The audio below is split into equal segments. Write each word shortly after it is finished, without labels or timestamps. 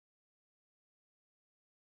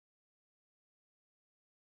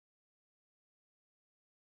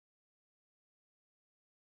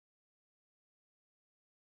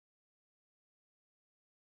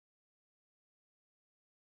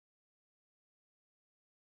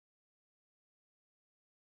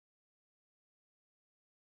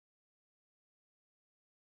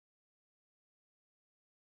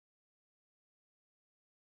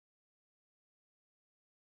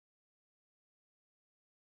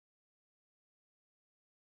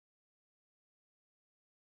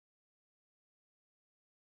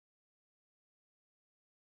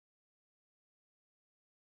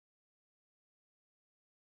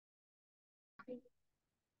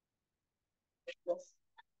Let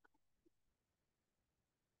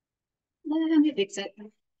me fix it.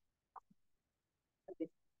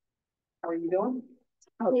 How are you doing?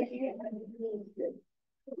 Okay.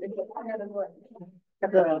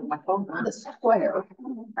 My phone on the square.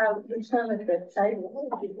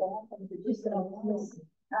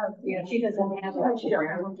 Yeah, she doesn't have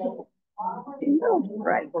that.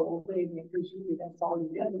 Right.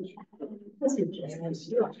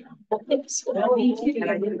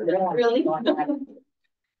 Really?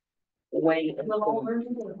 Way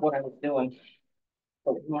what I was doing.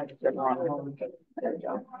 But we might just go on home. There we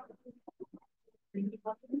go.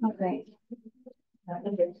 Okay.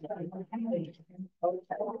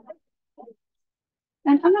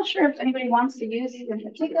 And I'm not sure if anybody wants to use these in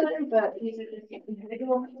particular, but these are just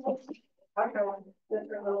individual.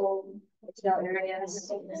 Different little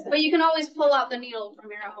areas. But you can always pull out the needle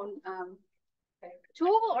from your own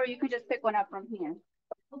tool, or you could just pick one up from here.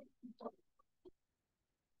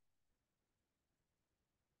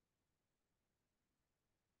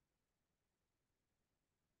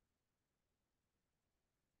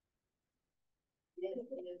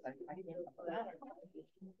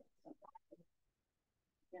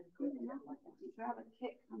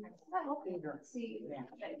 Let's see.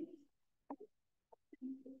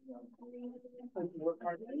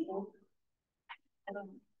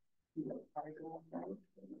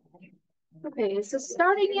 Okay, is this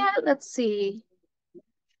starting yet? Let's see.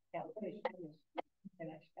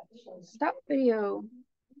 Stop video.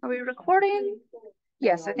 Are we recording?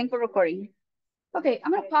 Yes, I think we're recording. Okay,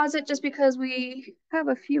 I'm gonna pause it just because we have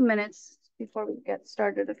a few minutes before we get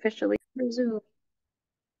started officially. Resume.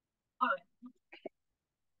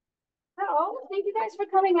 So, thank you guys for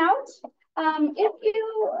coming out. If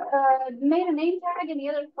you made a name tag in the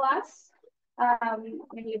other class, and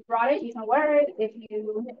you brought it, you can wear it. If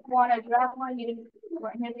you want to grab one, you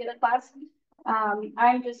weren't here in the other class.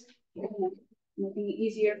 I'm just making it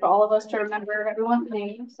easier for all of us to remember everyone's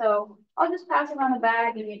name. So I'll just pass it on the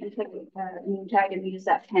bag, and you can take a name tag and use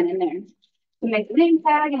that pen in there to make the name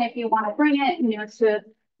tag. And if you want to bring it, to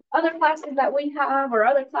other classes that we have or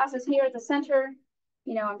other classes here at the center,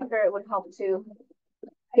 I'm sure it would help to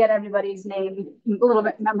get everybody's name a little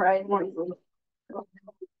bit memorized more easily.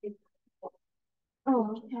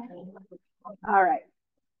 Oh, okay. All right.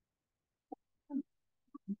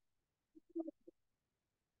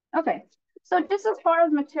 Okay. So just as far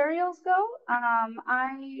as materials go,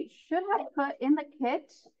 I should have put in the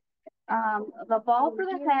kit the ball for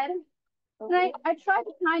the head. And I tried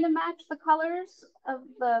to kind of match the colors of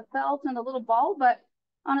the felt and the little ball, but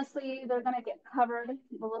honestly, they're going to get covered.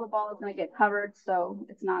 The little ball is going to get covered, so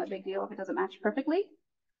it's not a big deal if it doesn't match perfectly.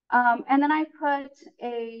 And then I put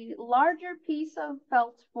a larger piece of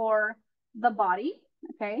felt for the body,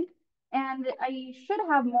 okay? And I should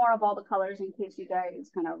have more of all the colors in case you guys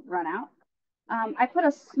kind of run out. I put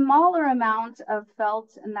a smaller amount of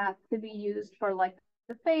felt, and that could be used for like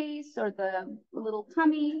the face or the little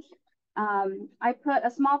tummy. I put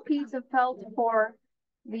a small piece of felt for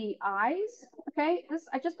the eyes, okay?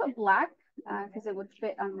 I just put black because it would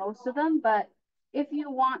fit on most of them, but if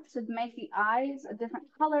you want to make the eyes a different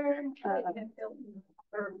color,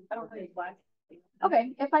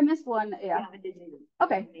 okay, if I missed one, yeah.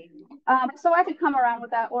 Okay, so I could come around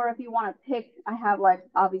with that, or if you want to pick, I have like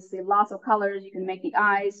obviously lots of colors, you can make the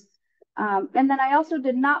eyes. And then I also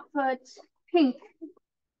did not put pink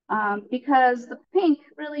because the pink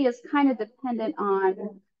really is kind of dependent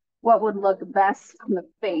on what would look best on the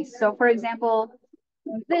face. So for example,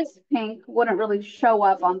 this pink wouldn't really show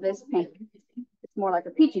up on this pink. It's more like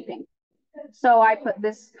a peachy pink. So I put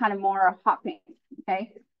this kind of more hot pink,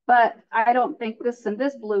 okay? But I don't think this and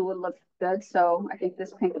this blue would look good, so I think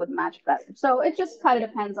this pink would match better. So it just kind of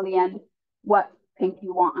depends on the end what pink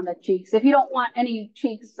you want on the cheeks. If you don't want any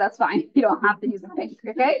cheeks, that's fine. You don't have to use the pink,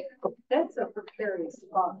 okay? That's a precarious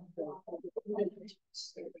spot.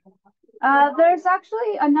 There's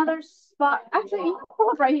actually another spot. Actually, you can pull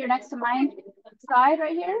up right here next to my side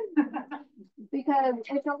right here because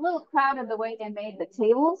it's a little crowded the way they made the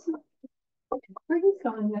tables. Are you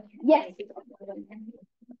going? Yes.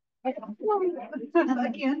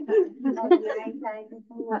 Again.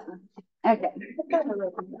 Okay.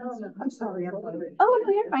 I'm sorry. Oh,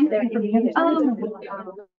 no, you're fine.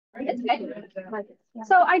 It's okay.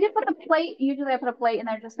 So I did put a plate. Usually I put a plate in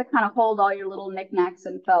there just to kind of hold all your little knickknacks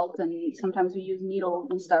and felt, and sometimes we use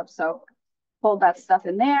needles and stuff. So hold that stuff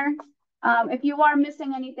in there. If you are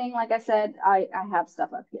missing anything, like I said, I have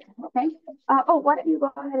stuff up here. Okay. Oh, why don't you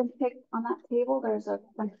go ahead and pick on that table? There's a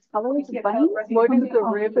bunch of colors, bunny. What is the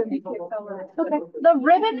ribbon? Okay. The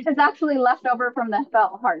ribbon is actually left over from the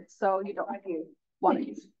felt heart, so you don't want to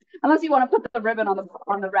use. Unless you want to put the ribbon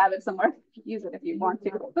on the rabbit somewhere. Use it if you want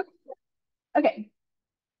to. Okay.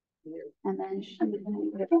 And then I'm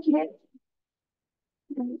gonna put it here.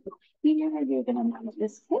 Here you're gonna mount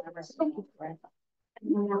this hip.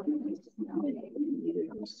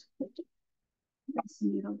 This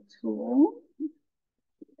needle tool.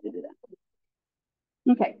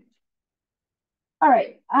 Okay. All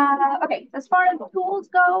right. Okay. As far as tools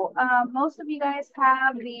go, most of you guys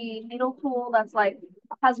have the needle tool that's like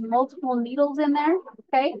has multiple needles in there.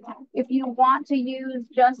 Okay. If you want to use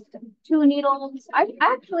just 2 needles, I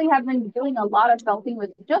actually have been doing a lot of felting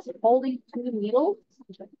with just holding 2 needles,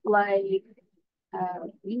 like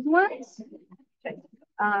these ones.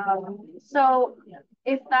 So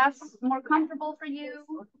if that's more comfortable for you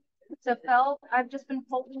to felt, I've just been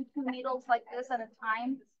holding 2 needles like this at a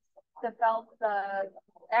time to felt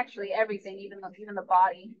actually everything, even the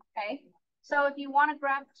body. Okay. So if you want to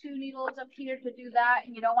grab 2 needles up here to do that,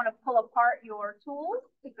 and you don't want to pull apart your tool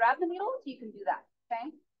to grab the needles, you can do that.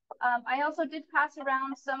 Okay. I also did pass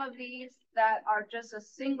around some of these that are just a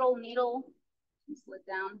single needle. Slid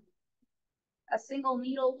down. A single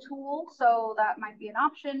needle tool, so that might be an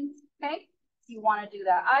option. Okay, if you want to do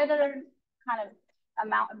that, either kind of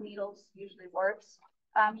amount of needles usually works.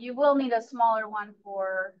 You will need a smaller one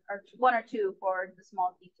or 1 or 2 for the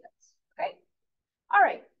small details. Okay, all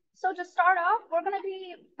right. So to start off, we're going to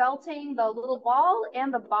be felting the little ball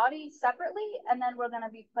and the body separately, and then we're going to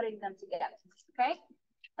be putting them together. Okay,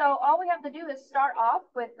 so all we have to do is start off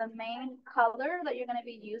with the main color that you're going to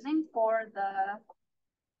be using for the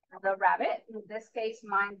rabbit. In this case,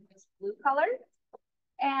 mine is blue color.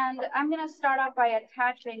 And I'm going to start off by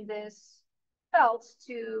attaching this felt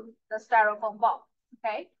to the styrofoam ball.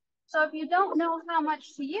 Okay. So if you don't know how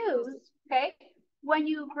much to use, okay, when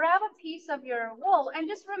you grab a piece of your wool, and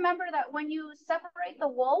just remember that when you separate the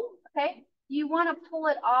wool, okay, you want to pull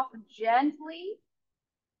it off gently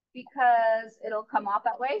because it'll come off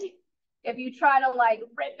that way. If you try to like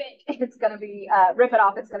rip it, it's going to be, rip it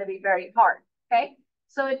off, it's going to be very hard. Okay.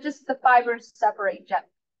 So it just, the fibers separate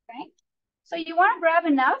gently, okay? So you want to grab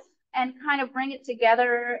enough and kind of bring it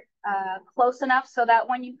together close enough so that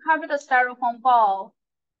when you cover the styrofoam ball,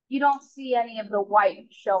 you don't see any of the white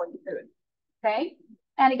showing through, okay?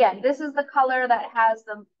 And again, this is the color that has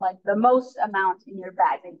the most amount in your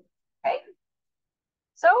bag, okay?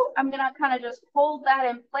 So I'm gonna kind of just hold that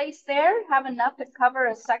in place there, have enough to cover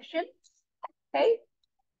a section, okay?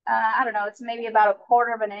 I don't know, it's maybe about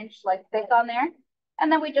 1/4 of an inch like thick on there.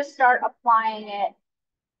 And then we just start applying it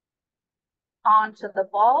onto the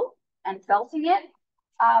ball and felting it.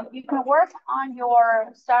 You can work on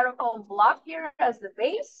your styrofoam block here as the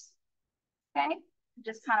base, okay?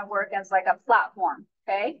 Just kind of work as like a platform,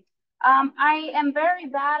 okay? I am very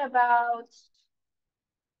bad about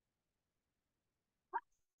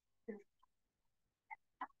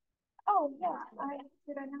oh yeah,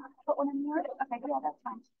 did I not put one in here? Okay, yeah, that's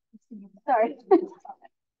fine. Sorry.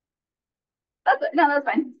 That's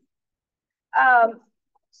fine.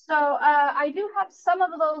 So I do have some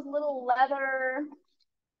of those little leather,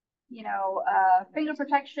 finger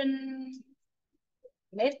protection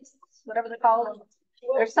mitts, whatever they're called.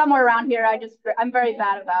 They're somewhere around here. I'm very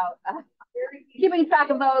bad about keeping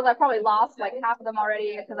track of those. I probably lost like half of them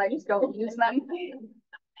already because I just don't use them.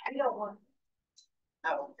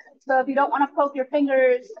 So if you don't want to poke your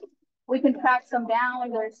fingers, we can track some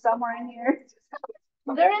down. They're somewhere in here.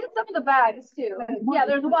 They're in some of the bags too. Yeah,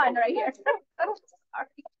 there's one right here. Sorry.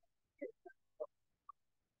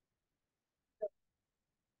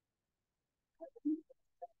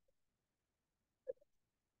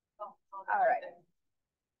 All right.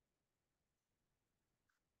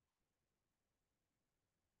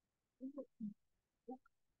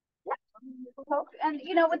 And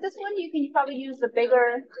with this one, you can probably use the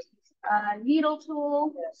bigger needle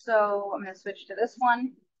tool. So I'm going to switch to this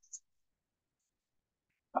one.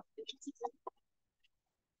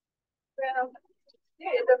 Well,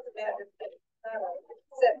 yeah, it doesn't matter.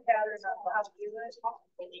 Set pattern on how to do it.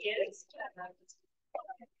 Yes.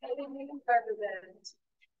 I think you can cover the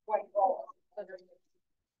white ball underneath.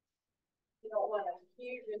 You don't want a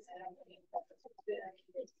huge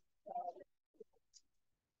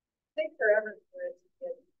take forever for it to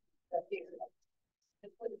get a bigger.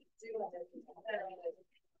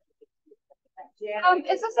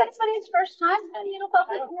 Is this anybody's first time at needle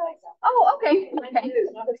felting? Oh, okay. Okay.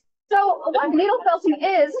 So what needle felting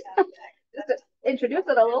is, just to introduce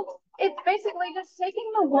it a little, it's basically just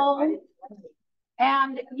taking the wool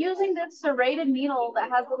and using this serrated needle that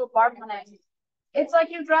has little barbs on it. It's like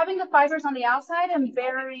you're grabbing the fibers on the outside and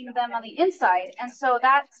burying them on the inside. And so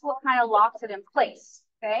that's what kind of locks it in place.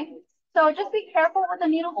 Okay. So just be careful with the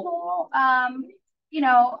needle tool. You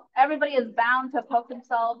know, everybody is bound to poke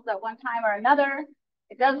themselves at one time or another.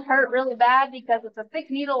 It does hurt really bad because it's a thick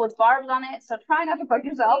needle with barbs on it. So try not to poke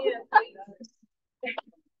yourself.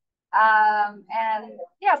 And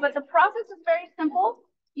yeah, but the process is very simple.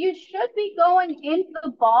 You should be going into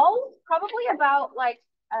the ball probably about like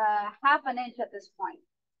half an inch at this point.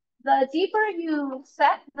 The deeper you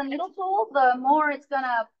set the needle tool, the more it's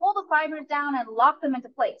gonna pull the fibers down and lock them into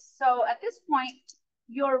place. So at this point,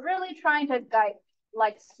 you're really trying to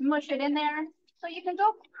like smush it in there. So you can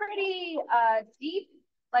go pretty deep,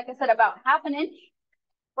 like I said, about half an inch.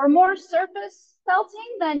 For more surface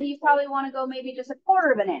felting, then you probably want to go maybe just a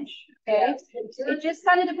quarter of an inch. Okay. It just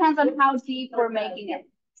kind of depends on how deep we're making it.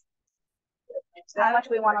 How much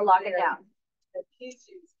we want to lock it down.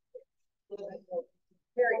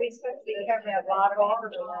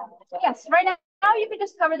 Yes, right now you can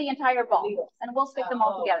just cover the entire ball and we'll stick them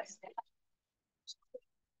all together.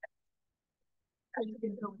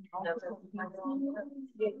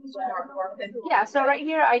 Yeah, so right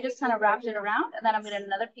here I just kind of wrapped it around and then I'm getting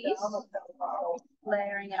another piece,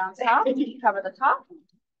 layering it on top to cover the top.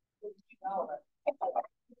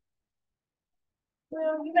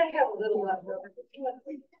 Well, you may have a little left over.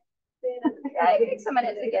 Yeah, it takes a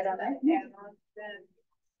minute to get in there.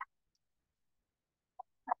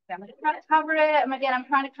 I'm going to try to cover it. And again, I'm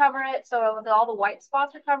trying to cover it so all the white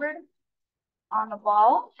spots are covered on the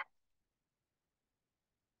ball.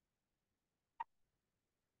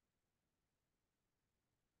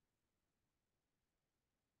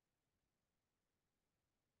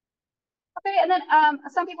 Okay, and then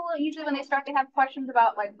some people usually when they start to have questions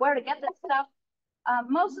about like where to get this stuff.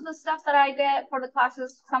 Most of the stuff that I get for the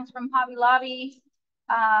classes comes from Hobby Lobby.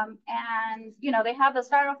 And you know, they have the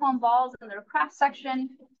styrofoam balls in their craft section,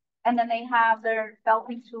 and then they have their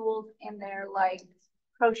felting tools in their like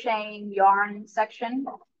crocheting yarn section.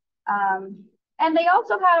 And they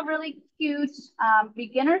also have really cute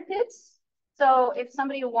beginner kits. So if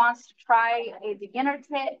somebody wants to try a beginner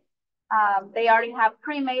kit, they already have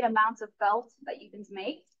pre-made amounts of felt that you can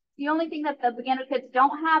make. The only thing that the beginner kits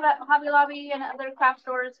don't have at Hobby Lobby and other craft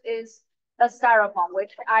stores is the styrofoam,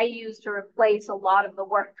 which I use to replace a lot of the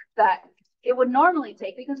work that it would normally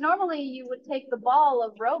take, because normally you would take the ball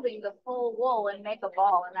of roving the full wool and make a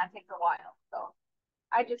ball, and that takes a while. So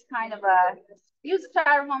I just kind of use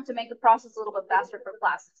styrofoam to make the process a little bit faster for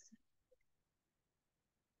classes.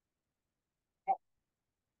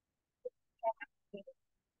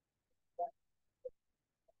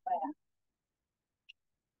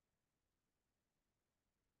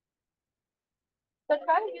 So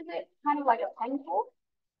try to use it kind of like a pen tool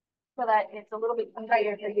so that it's a little bit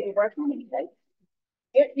easier for you to work on.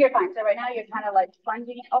 You're fine. So right now you're kind of like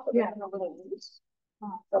plunging it up and a little loose.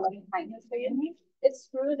 So let me tighten this for you. It's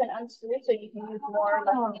screwed and unscrewed so you can use more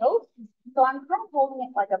like needles. So I'm kind of holding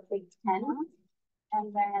it like a big 10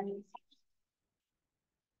 and then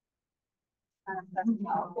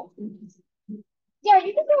yeah,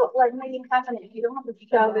 you can do like maybe half an inch. You don't have to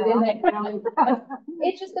shove it in there.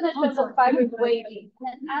 It's just gonna shove the fibers way deep.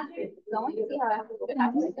 And as you're going, see how I have to go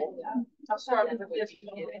back with it. I'll start with this.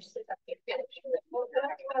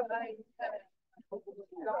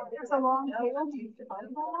 There's a long table.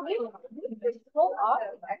 Pull off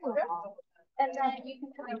extra, and then you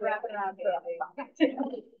can kind of wrap it around.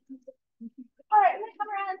 All right, I'm gonna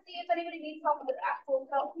come around and see if anybody needs help with the actual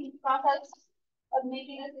felting process of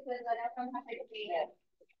making it, because I know sometimes I can be it.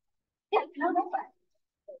 Yeah, no, that's fine.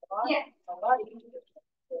 Yeah.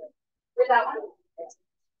 With that one?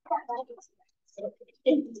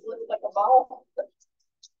 It looks like a ball.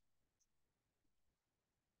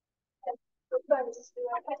 That's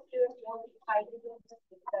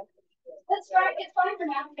right, it's fine for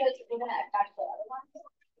now because we're gonna attach the other one.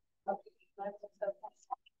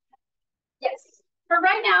 Yes. For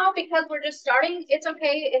right now, because we're just starting, it's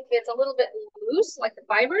okay if it's a little bit loose, like the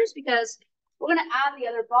fibers, because we're gonna add the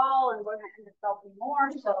other ball and we're gonna end up felting more,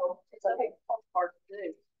 so it's okay. It's hard to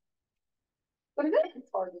do. What is it? It's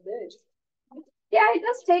hard to do. Yeah, it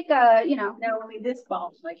does take you know. No, I mean this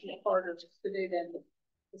ball is making it harder to do than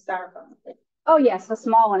the styrofoam. Oh yes, the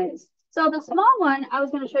small one is. So the small one, I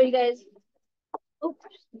was gonna show you guys. Oops.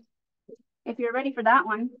 If you're ready for that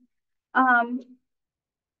one,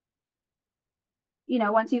 you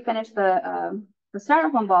know, once you finish the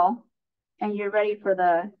styrofoam ball and you're ready for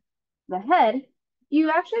the head, you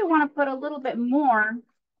actually want to put a little bit more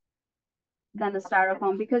than the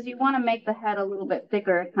styrofoam because you want to make the head a little bit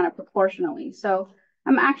thicker, kind of proportionally. So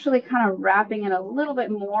I'm actually kind of wrapping it a little bit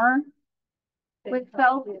more with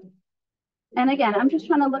felt. And again, I'm just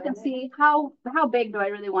trying to look and see how big do I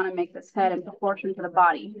really want to make this head in proportion to the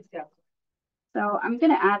body. So I'm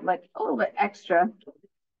gonna add like a little bit extra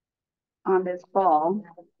on this ball.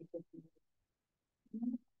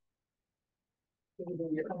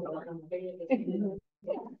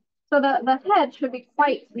 So the head should be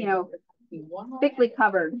quite, thickly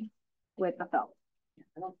covered with the felt.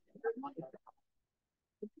 Well,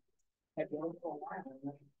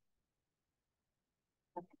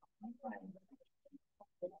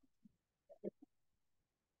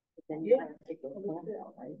 you're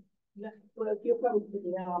probably,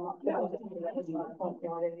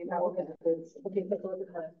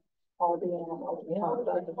 all the animals,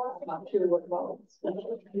 I'm not sure what about. I think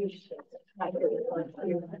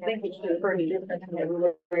it's pretty different than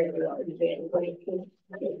everywhere. But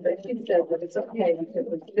she said that it's okay, because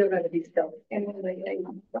it's still gonna be stuff, and then they ate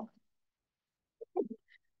them.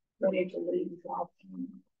 Ready to leave off.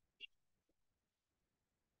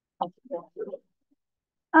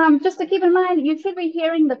 Just to keep in mind, you should be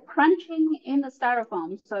hearing the crunching in the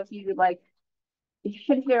styrofoam. So if you like, you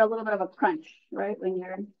should hear a little bit of a crunch, right, when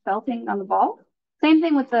you're felting on the ball. Same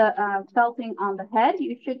thing with the felting on the head.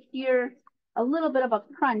 You should hear a little bit of a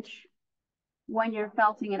crunch when you're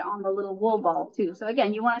felting it on the little wool ball too. So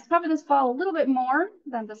again, you want to cover this ball a little bit more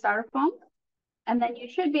than the styrofoam, and then you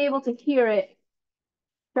should be able to hear it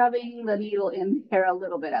shoving the needle in there a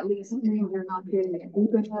little bit at least. You're not getting it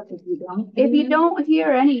deep enough if you don't. If you don't hear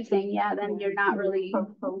anything, yeah, then you're not really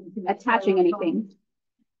attaching anything.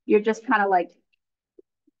 You're just kind of like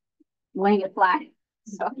laying it flat.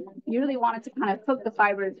 So you really want it to kind of hook the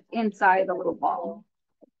fibers inside the little ball.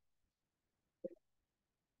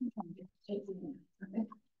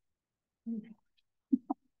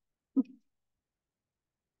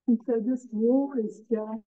 And so this wool is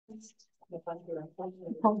just.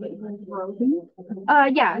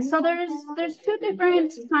 Yeah, so there's two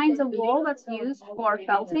different kinds of wool that's used for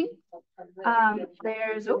felting.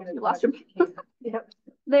 There's lost your Yep.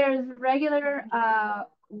 There's regular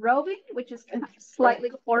roving, which is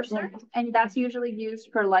slightly coarser, and that's usually used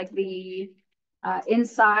for like the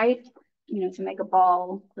inside, to make a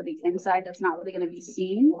ball for the inside that's not really going to be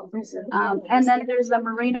seen. And then there's the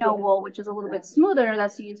merino wool, which is a little bit smoother,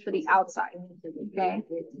 that's used for the outside. Okay.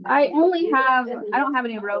 I don't have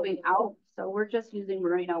any roving out, so we're just using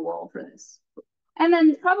merino wool for this. And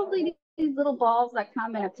then probably these little balls that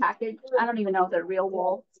come in a package. I don't even know if they're real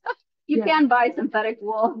wool. You can buy synthetic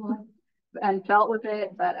wool and felt with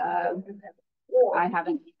it, but I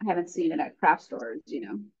haven't seen it at craft stores,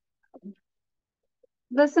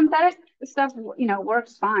 The synthetic stuff,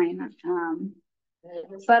 works fine.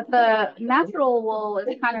 But the natural wool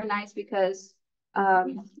is kind of nice because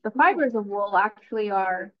the fibers of wool actually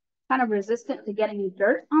are kind of resistant to getting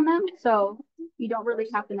dirt on them. So you don't really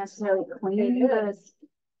have to necessarily clean the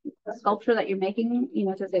sculpture that you're making,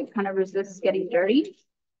 because it kind of resists getting dirty.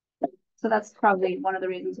 So that's probably one of the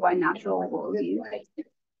reasons why natural wool is used.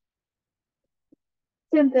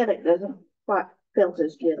 Synthetic doesn't quite feel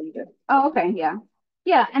as good either. Oh, okay, yeah.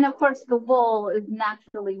 Yeah, and of course the wool is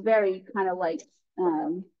naturally very kind of like,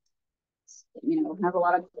 has a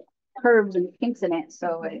lot of curves and kinks in it,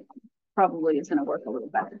 so it probably is going to work a little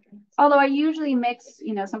better. Although I usually mix,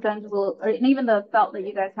 sometimes and even the felt that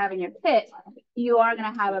you guys have in your kit, you are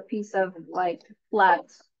going to have a piece of like flat,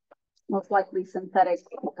 most likely synthetic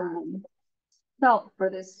felt for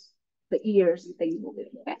the ears and things will do.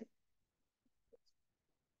 Okay.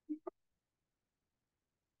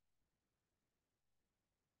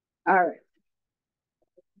 All right.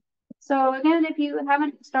 So again, if you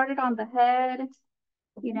haven't started on the head,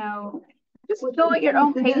 just go at your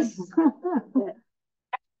own pace.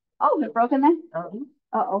 Oh, it broken then?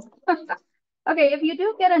 Uh-oh. Okay, if you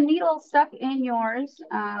do get a needle stuck in yours,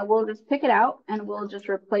 we'll just pick it out and we'll just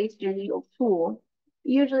replace your needle tool.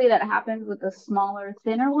 Usually that happens with the smaller,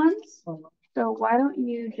 thinner ones. So why don't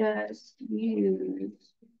you just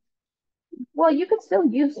use, well, you could still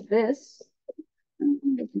use this.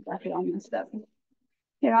 This is actually all messed up.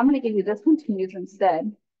 Here, I'm going to give you this one to use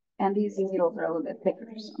instead. And these needles are a little bit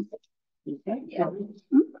thicker. So. Okay. Yeah.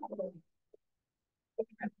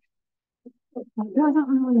 It doesn't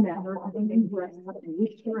really matter.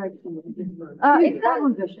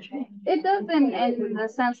 It does in the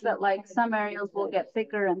sense that like some areas will get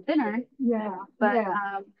thicker and thinner. Yeah. But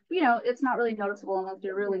it's not really noticeable unless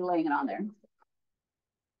you're really laying it on there.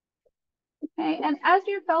 Okay, and as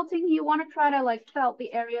you're felting, you want to try to like felt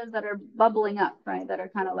the areas that are bubbling up, right? That are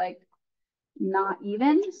kind of like not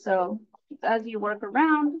even. So as you work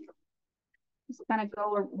around, just kind of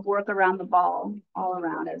go or work around the ball all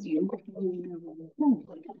around as you. When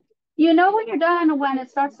you're done when it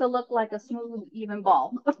starts to look like a smooth, even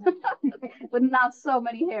ball with not so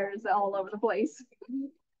many hairs all over the place.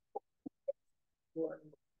 Well,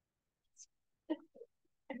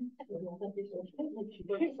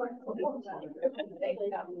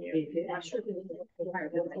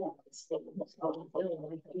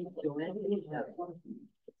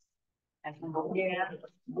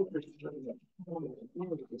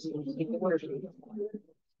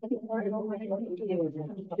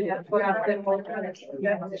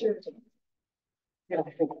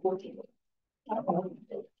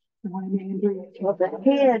 the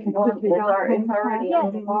head is already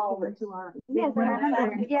on the wall. Yes, I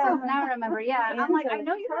remember. Yeah, now I remember. Yeah, I'm like, I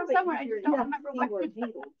know you're from somewhere. I just don't remember where.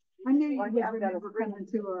 I knew you would remember coming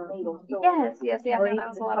to our. Yes, yes, yeah. That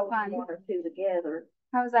was a lot of fun. One or two together.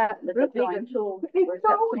 How's that But the group bigger going? tool. It's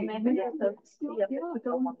going. Yeah.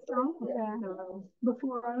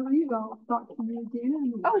 Before I leave, I'll talk to you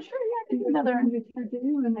again. Oh, sure, yeah. See Another. what you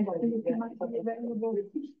do and see if you might be available.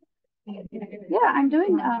 Yeah, I'm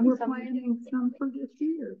doing We're some. planning some for this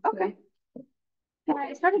year. so. Okay. Yeah,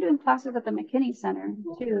 I started doing classes at the McKinney Center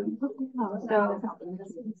too. So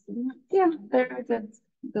yeah, they're a good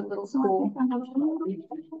little school. On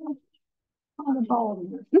the ball.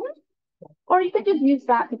 Or you could just use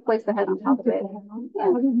that to place the head on top of it.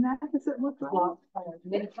 Other than that, does it look like?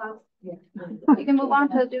 You can move on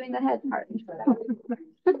to doing the head part. Look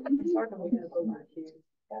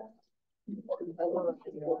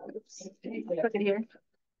at here.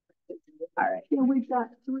 All right. Yeah, we've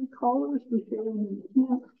got 3 colors we can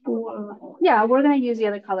for. Yeah, we're gonna use the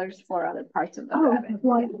other colors for other parts of the Oh, rabbit.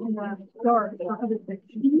 light and dark for other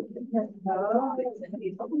sections.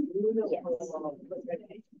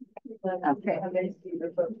 Okay.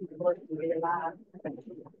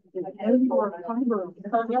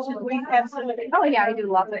 Oh yeah, I do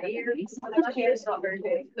lots of ears.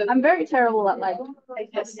 I'm very terrible at like.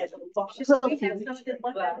 Yes,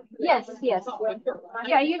 yes.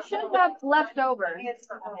 Yeah, you should have leftover.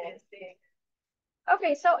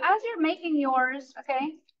 Okay, so as you're making yours,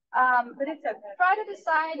 okay, try to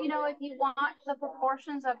decide, you know, if you want the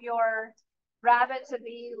proportions of your rabbit to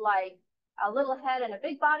be like a little head and a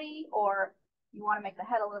big body, or you want to make the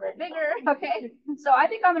head a little bit bigger, okay? So I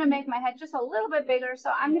think I'm going to make my head just a little bit bigger,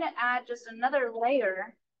 so I'm going to add just another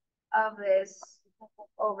layer of this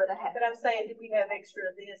over the head. But I'm saying, do we have extra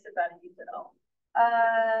of this if I use it all?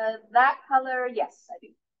 That color, yes, I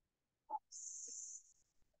do.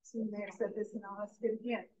 So there said this and I'll ask it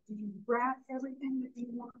again. Do you wrap everything that you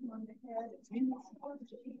want on the head?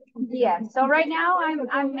 Yeah, so right now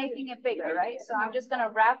I'm making it bigger, right? So I'm just gonna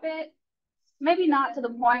wrap it, maybe not to the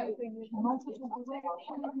point.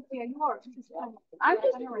 I'm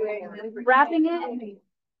just wrapping it,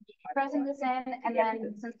 pressing this in, and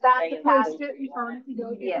then since that's the path.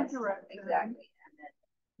 Yes, exactly.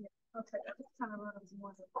 Okay, that just kind of runs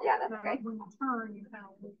one. Yeah, that's great. When you turn, you kind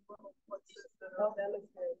of look, what's this?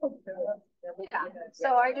 Yeah,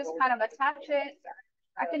 so I just kind of attach it.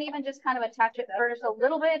 I can even just kind of attach it first a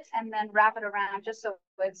little bit and then wrap it around just so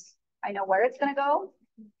it's, I know where it's gonna go.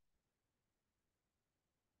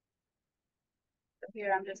 So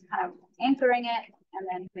here I'm just kind of anchoring it, and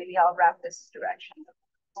then maybe I'll wrap this direction.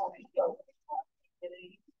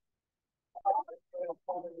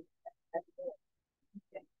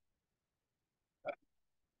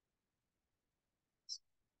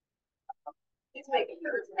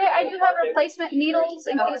 Hey, I do have replacement needles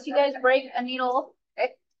in case you guys break a needle.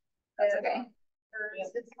 Okay. That's okay.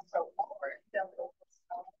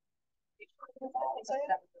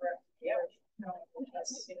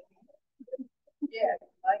 Yeah,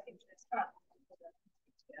 I can just.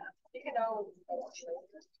 You can always.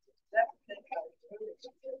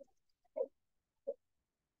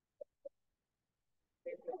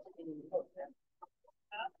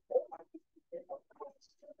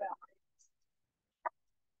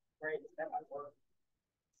 Right, that might work.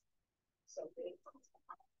 So big.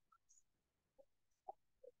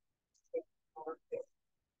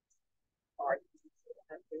 All right.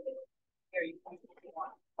 Here you want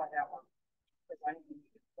by that one. Because I need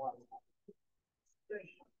one.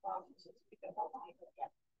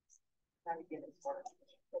 How to get it started.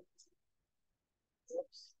 Oops.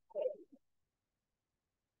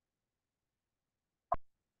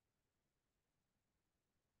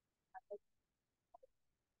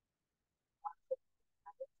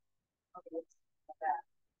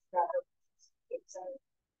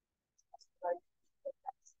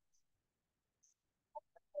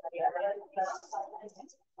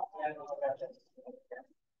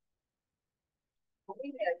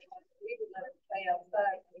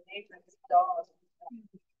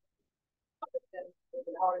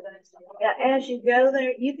 Yeah, as you go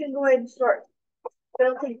there, you can go ahead and start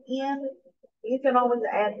building in. You can always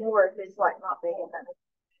add more if it's like not big enough.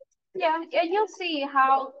 Yeah, and you'll see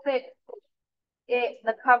how thick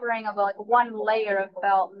the covering of like one layer of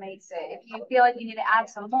felt makes it. If you feel like you need to add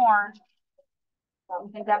some more, you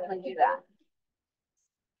can definitely do that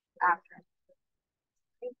after.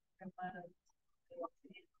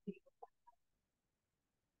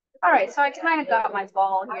 All right, so I kind of got my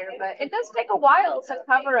ball here, but it does take a while to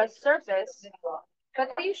cover a surface.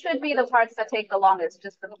 But these should be the parts that take the longest,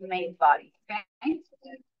 just the main body. Okay.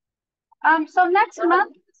 So next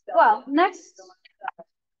month, well,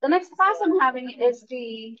 the next class I'm having is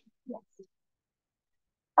the.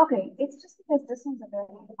 Okay, it's just because this one's a very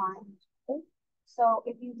fine. So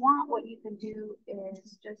if you want, what you can do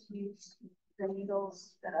is just use the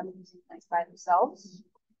needles that I'm using like by themselves.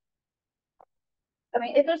 I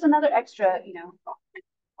mean, if there's another extra, you know,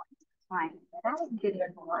 fine. That is good.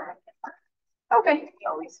 Okay.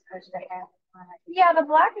 Always supposed to have. Yeah, the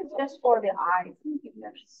black is just for the eyes. Let me give you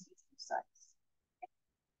actually some size.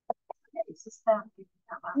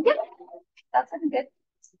 Yep, that's looking good.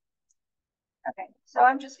 Okay, so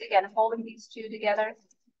I'm just again holding these two together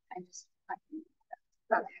and just.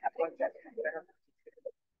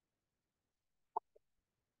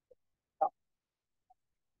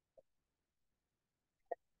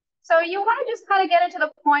 So you want to just kind of get it to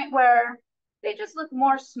the point where they just look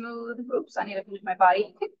more smooth. Oops, I need to move my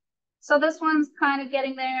body. So this one's kind of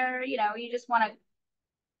getting there. You know, you just want to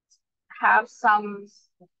have some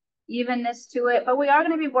evenness to it, but we are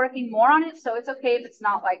going to be working more on it. So it's okay if it's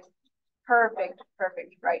not like perfect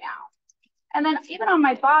right now. And then even on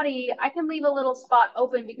my body, I can leave a little spot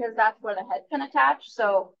open because that's where the head can attach.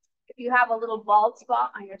 So if you have a little bald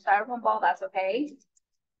spot on your styrofoam ball, that's okay.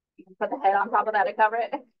 You can put the head on top of that to cover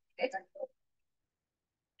it.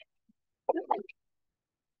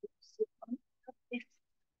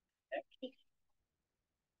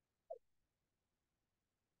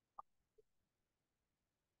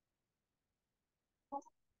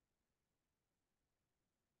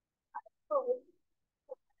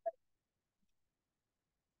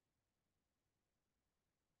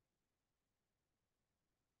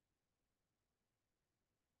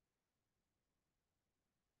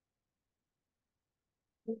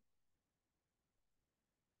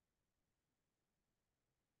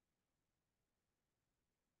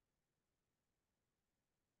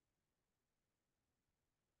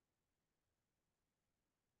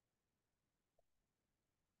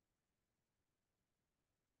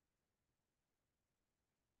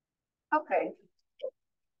 Okay.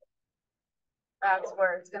 That's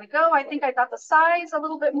where it's going to go. I think I got the size a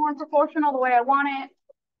little bit more proportional the way I want it.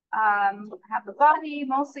 Have the body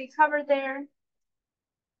mostly covered there.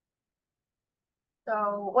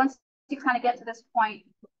 So once you kind of get to this point,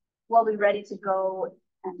 we'll be ready to go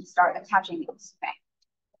and start attaching these. Okay.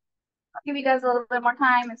 I'll give you guys a little bit more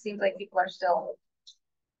time. It seems like people are still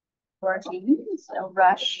working, so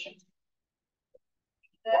rush.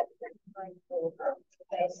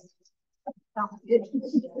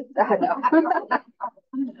 I know.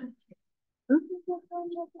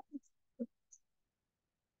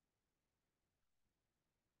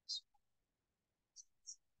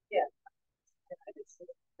 Yeah.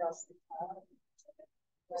 Across the top.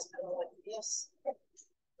 Yes.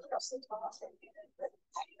 Across the top.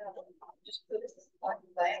 Just put it like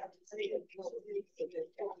that.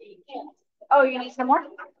 Oh, you need some more?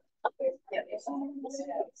 Yeah.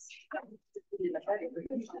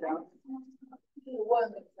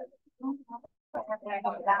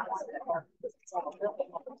 That one.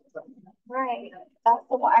 Right. That's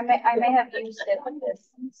the one. I may have used it with this.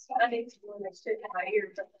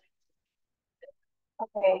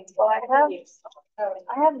 Okay, well I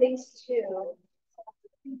have these two.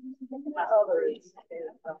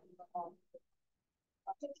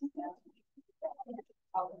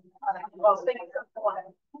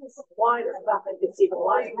 Wider, I think it's even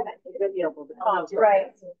wider.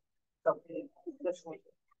 Right.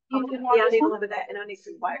 Yeah, I need a little bit of that, and I need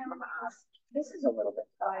some white for my eyes. This is a little bit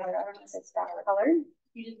lighter. I don't know if it's that color.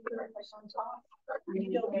 You just put it on top.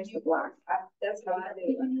 There's the black. That's how I do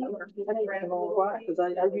it. I need some more white, because I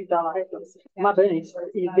use all I have. My bunny's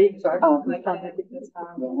big, so I can kind of get this.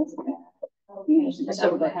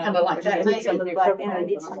 So kind of like that. Some of the black, and I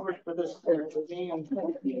need some more for this. That?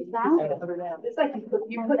 It's like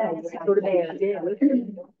you put it Go to bed, yeah.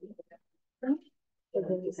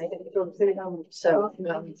 So.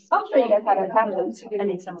 I'll show you guys how to attach those. I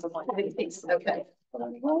need some of the white. Okay.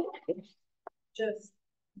 Just.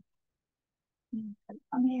 So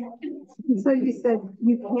you said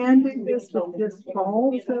you can do this with just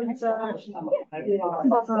balls of the,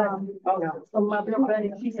 Oh, no. My little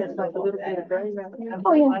buddy, she says like a little bit of gray.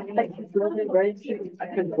 Oh, yeah. I think she's a little bit gray. I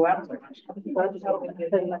couldn't go out so much. So I just hope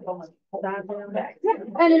it's like on my side down back.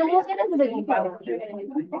 And then we'll get into the details.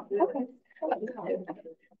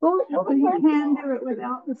 well, you can do it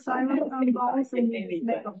without the styrofoam balls and you just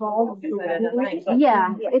make a ball. of the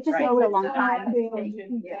Yeah, it just takes So a it's long not time.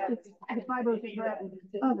 it's the fibers are grabbing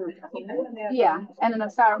other. Yeah, and then the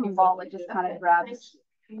styrofoam ball, it just kind of grabs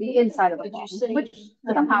the inside of the ball, which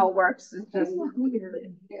somehow works. It's just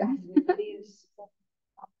Weird. yeah.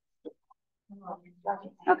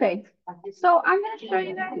 Okay, so I'm going to show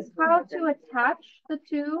you guys how to attach the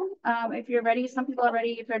two. If you're ready, some people are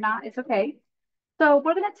ready. If you're not, it's okay. So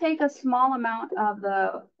we're going to take a small amount of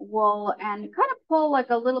the wool and kind of pull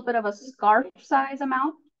like a little bit of a scarf size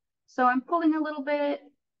amount. So I'm pulling a little bit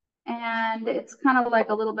and it's kind of like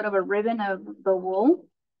a little bit of a ribbon of the wool.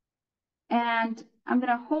 And I'm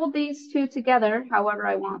going to hold these two together however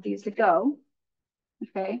I want these to go.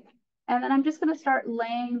 Okay. And then I'm just going to start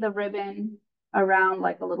laying the ribbon around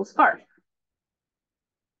like a little scarf.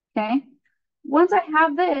 Okay. Once I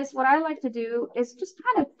have this, what I like to do is just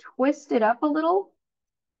kind of twist it up a little.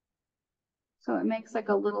 So it makes like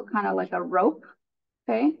a little kind of like a rope.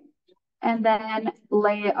 Okay. And then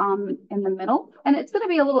lay it on in the middle. And it's going to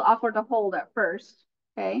be a little awkward to hold at first.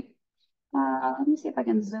 Okay. Let me see if I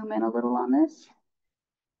can zoom in a little on this.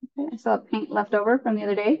 Okay. I still have paint left over from the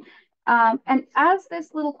other day. And as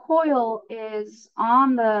this little coil is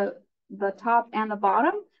on the top and the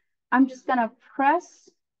bottom, I'm just going to press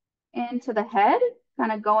into the head,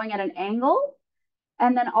 kind of going at an angle,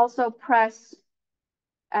 and then also press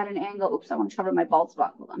at an angle. Oops, I want to cover my bald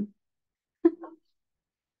spot. Hold on.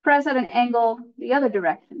 Press at an angle the other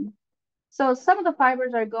direction. So some of the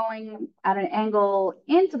fibers are going at an angle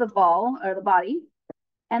into the ball or the body,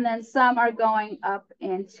 and then some are going up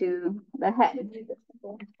into the head.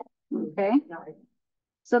 Okay.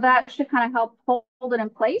 So that should kind of help hold it in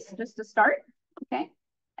place just to start. Okay.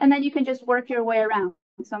 And then you can just work your way around.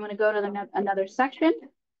 So I'm going to go to another section,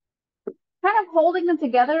 kind of holding them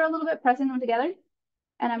together a little bit, pressing them together.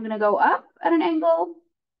 And I'm going to go up at an angle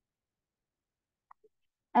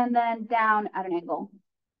and then down at an angle.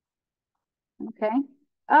 Okay.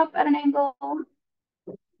 Up at an angle.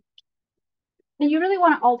 And you really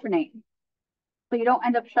want to alternate so you don't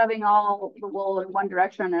end up shoving all the wool in one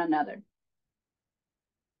direction or another.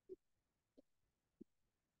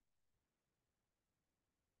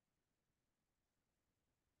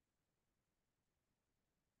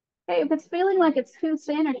 Okay, if it's feeling like it's too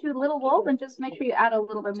thin or too little wool, then just make sure you add a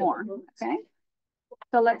little bit more, okay?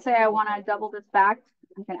 So let's say I want to double this back,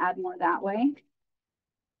 I can add more that way.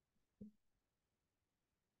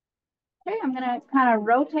 Okay, I'm gonna kind of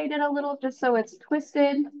rotate it a little just so it's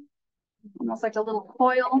twisted, almost like a little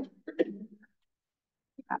coil.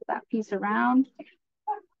 Wrap that piece around.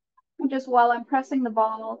 And just while I'm pressing the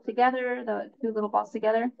ball together, the two little balls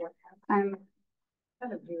together, I'm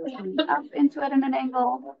pushing up into it in an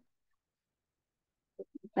angle,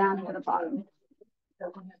 down into the bottom.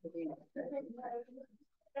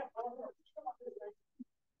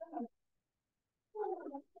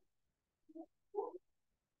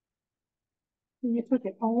 You took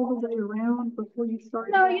it all the way around before you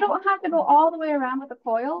started? No, you don't have to go all the way around with the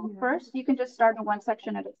coil first. You can just start in one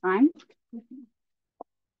section at a time.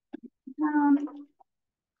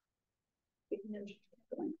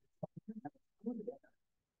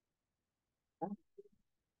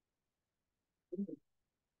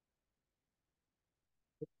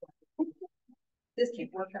 Just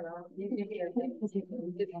keep working on it.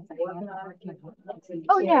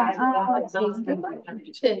 Oh yeah.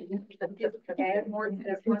 Add more to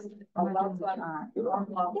that one.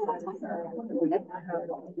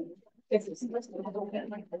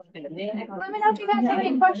 Let me know if you guys have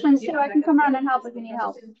any questions too. I can come around and help if you need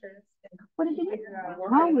help. What did you do?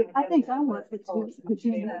 I think I want it to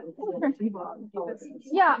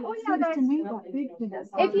Yeah, oh yeah, guys.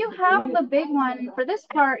 If you have the big one, for this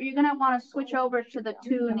part, you're gonna want to switch over to the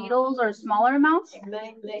 2 needles or smaller amounts.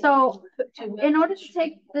 So in order to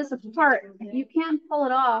take this apart, you can pull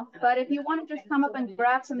it off, but if you want to just come up and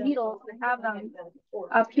grab some needles and have them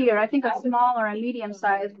up here, I think a small or a medium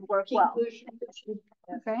size would work well.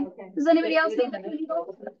 Okay. Does anybody else need the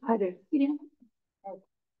needles? I do. You do?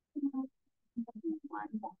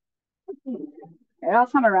 Here, I'll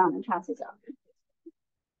come around and pass this out.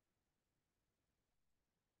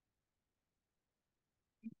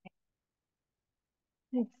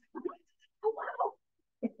 Oh, wow.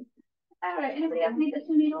 All right, anybody else need the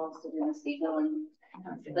 2 needles to do the steep healing?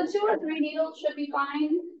 The 2 or 3 needles should be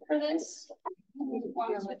fine for this. I do.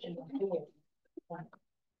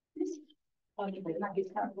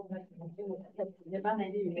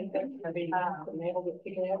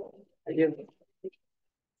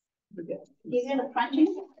 You hear the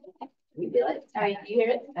crunching? You feel it? I mean, you hear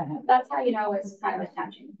it? That's how you know it's kind of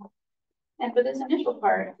attaching. And for this initial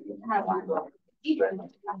part, you kind of want to go deeper into the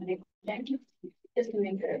combination, just to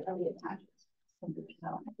make sure it really attaches.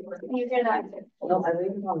 You hear that? No, I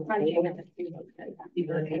really want Crunching. to.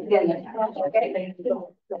 Getting attached, okay?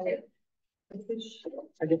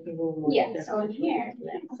 I just need a little more. Yeah, so in here,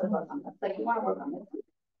 like you want to work on this.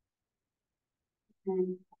 And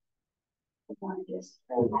you want to just.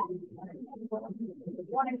 You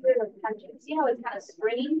want to feel the tension. See how it's kind of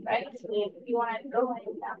springy, right? So you want to go ahead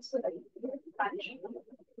and down so that you punch.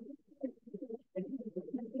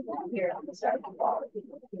 Here on the start of the ball.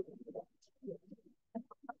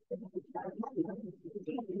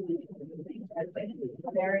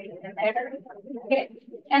 Okay,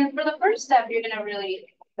 and for the first step, you're gonna really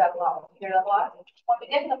double off. You're double off. When we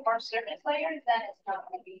get to the first surface layer, then it's not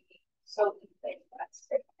gonna be so thick. That's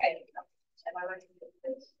it. Okay. Am I ready to do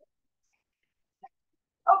this?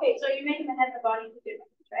 Okay, so you're making the head and the body into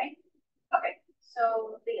different, right? Okay,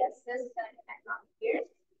 so yes, this is gonna connect on here.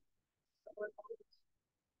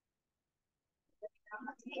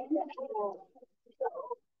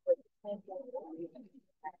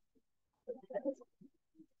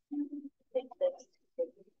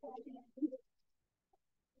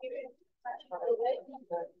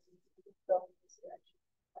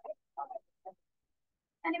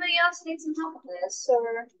 Anybody else need some help with this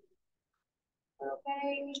or?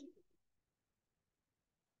 Okay.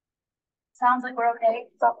 Sounds like we're okay.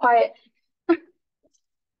 It's all quiet.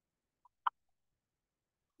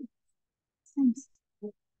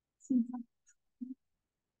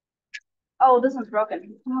 Oh, this one's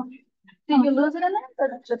broken. Oh. Did you lose it in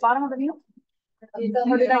there? The bottom of the needle?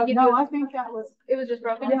 Or did I give No, you? I think that was, It was just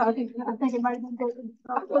broken? yeah, I think it might have been broken.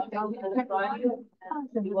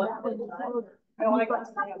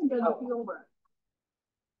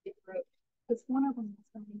 It's one of them.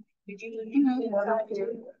 Did you lose?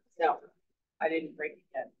 No, I didn't break it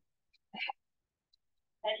yet.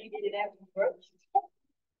 And you did it after you broke?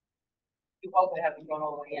 You hope it hasn't gone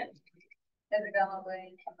all the way in. Has it gone all the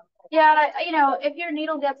way in? Yeah, you know, if your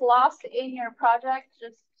needle gets lost in your project,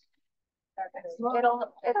 just it's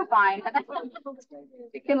fine.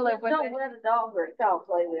 You can live with it. Don't let a dog or a child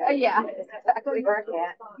play with it. Yeah, exactly. Or a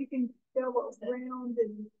cat. You can go around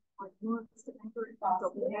and like once to anchor it.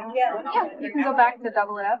 Yeah, you can go back to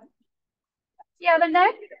double it up. Yeah, the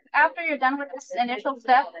neck, after you're done with this initial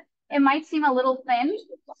step, it might seem a little thin,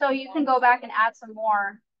 so you can go back and add some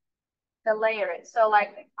more to layer it. So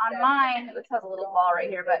like on mine, this has a little ball right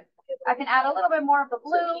here, but I can add a little bit more of the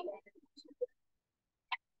blue.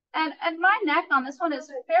 And my neck on this one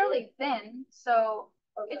is fairly thin, so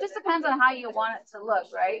it just depends on how you want it to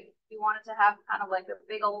look, right? You want it to have kind of like a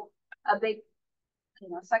big, you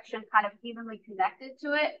know, section kind of evenly connected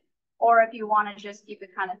to it, or if you want to just keep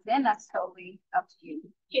it kind of thin, that's totally up to you.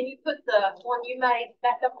 Can you put the one you made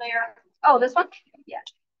back up there? Oh, this one? Yeah.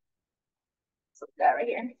 So that right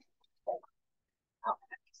here.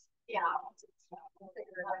 Yeah.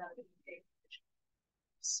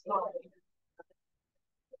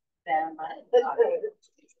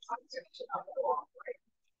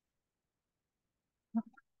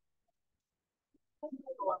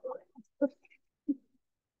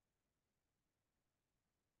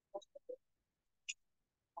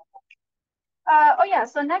 Oh yeah,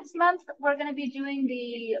 so next month we're going to be doing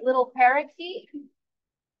the little parakeet.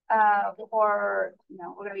 Or you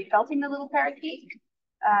know, we're going to be felting the little parakeet.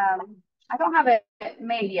 I don't have it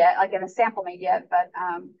made yet, like in a sample made yet, but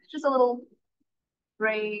it's just a little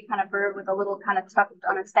gray kind of bird with a little kind of tuft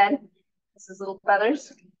on its head. This is little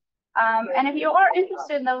feathers. And if you are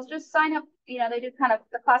interested in those, just sign up. You know, they do kind of,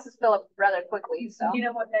 the classes fill up rather quickly. So. Do you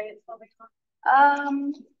know what day it's going to be?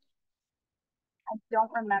 I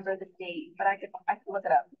don't remember the date, but I could look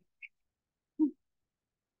it up.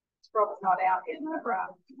 It's probably not out yet.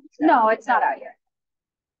 No, it's not out yet.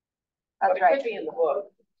 That's It right. could be in the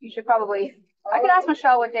book. You should probably. I could ask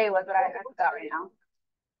Michelle what day it was, but I forgot right now.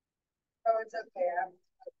 Oh, it's okay.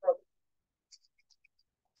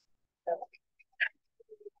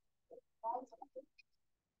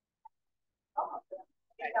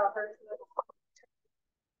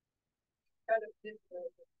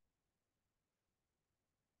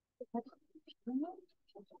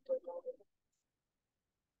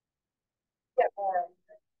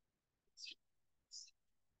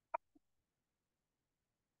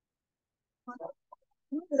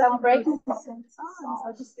 don't break.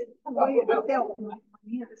 I just didn't the way it felt in my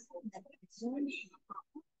ears.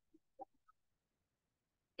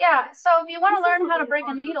 Yeah, so if you want to learn how to break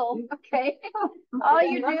a needle, okay, all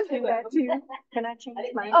you do. That too. Can I change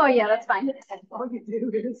mine? Oh yeah, that's fine. All you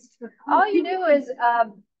do is. All you do is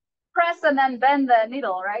press and then bend the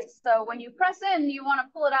needle, right? So when you press in, you want to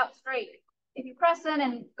pull it out straight. If you press in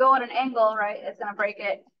and go at an angle, right, it's gonna break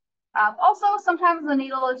it. Also, sometimes the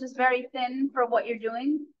needle is just very thin for what you're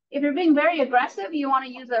doing. If you're being very aggressive, you want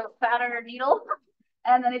to use a fatter needle.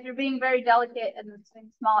 And then if you're being very delicate in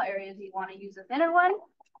small areas, you want to use a thinner one.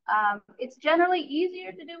 It's generally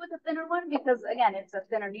easier to do with a thinner one because, again, it's a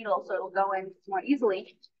thinner needle, so it'll go in more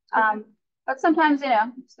easily. But sometimes, you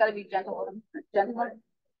know, it's got to be gentle.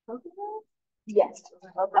 Yes.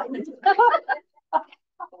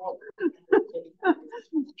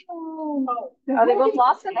 Are they both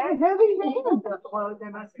lost in there? Heavy hands. Well, they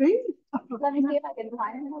must be. Let me see if I can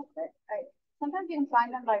find them real quick. Right. Sometimes you can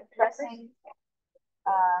find them by pressing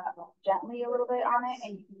gently a little bit on it,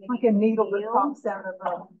 and you can Like a needle that pops out of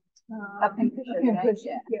a pincushion, right?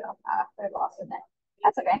 Yeah. They're lost in there.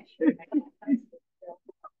 That's okay.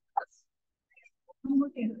 I'm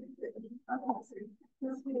looking at it.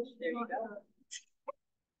 There you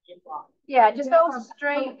go. Yeah, just go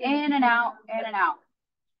straight in and out, in and out.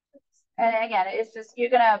 And again, it's just you're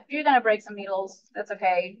gonna break some needles. That's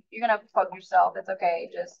okay. You're gonna poke yourself. It's okay.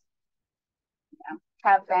 Just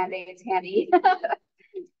have band-aids handy.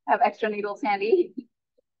 Have extra needles handy.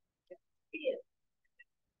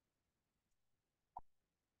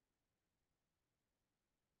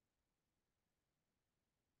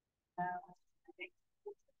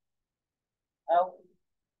 Oh.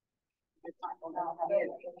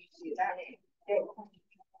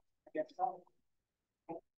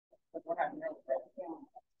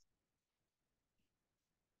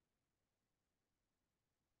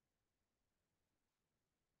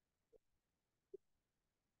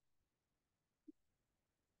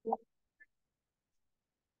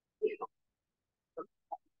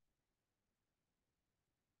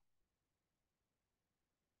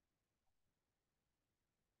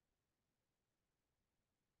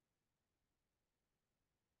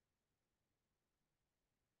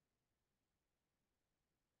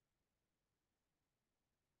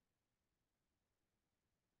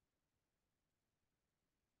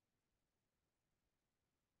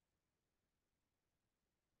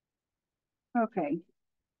 Okay.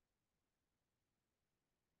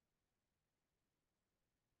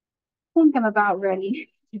 I think I'm about ready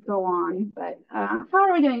to go on, but how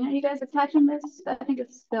are we doing? Are you guys attaching this? I think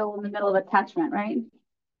it's still in the middle of attachment, right?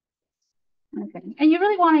 Okay. And you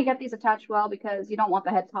really want to get these attached well because you don't want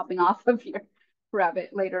the head popping off of your rabbit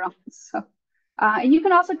later on. So, and you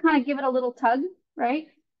can also kind of give it a little tug, right?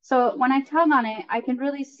 So when I tug on it, I can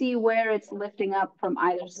really see where it's lifting up from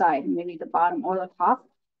either side, maybe the bottom or the top.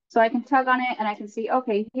 So I can tug on it and I can see,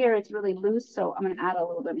 okay, here it's really loose. So I'm going to add a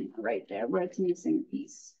little bit right there where it's missing a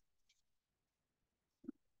piece.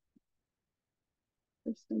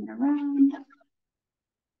 Twisting it around.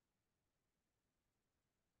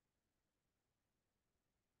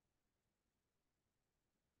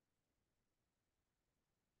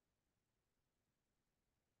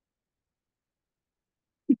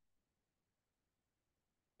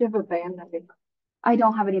 You have a band-aid. I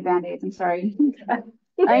don't have any band-aids, I'm sorry.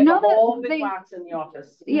 I know know that whole big they- box in the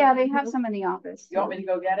office. Yeah, they have some in the office. You want me to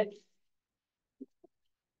go get it?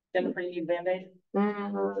 Jennifer, you need Band-Aid?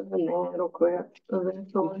 No, it'll quit.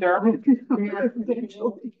 Eventually. Sure. Yeah,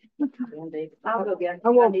 eventually. Band-Aid. I'll go get it. I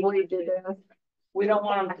won't bleed to death. We don't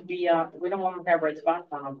want them to be, we don't want them to have red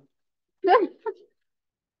spots on them.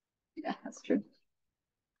 Yeah, that's true.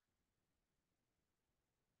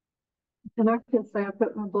 And I can say I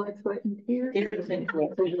put my blood, sweat, and tears. Here's the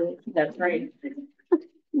thing. That's right.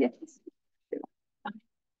 Yes.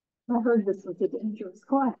 I heard this was a dangerous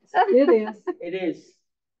class. It is. It is.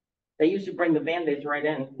 They usually bring the Band-Aids right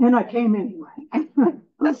in. And I came anyway.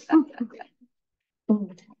 That's on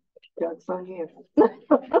you.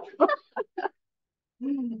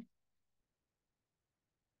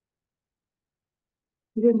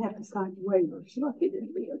 You didn't have to sign the waiver, so it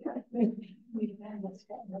didn't be okay.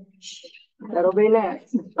 That'll be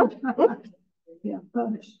next. Yeah,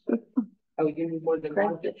 push. Oh, you need more than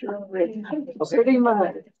one picture already? Pretty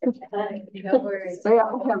much. Don't worry. Say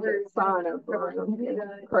I'll have a sign up for them.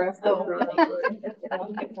 Craft Oh,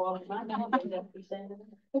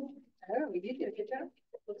 we did get a good job.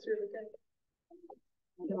 Looks really good.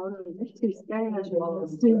 Two scans,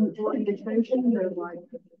 student orientation, they're like,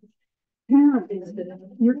 parents,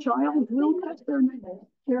 your child will cut their nails.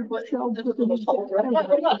 They're still-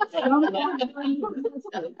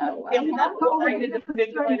 Oh, wow.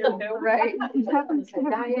 Right. It happens to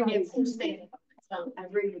Diane everybody. is understanding. I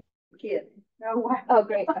read a kid. Oh, wow. Oh,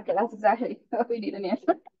 great. Okay, that's exactly what we need an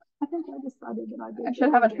answer. I think I decided that I did. I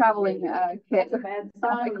should have a traveling kit. That's a bad Oh,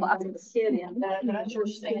 my sign. class. When the kid in that, I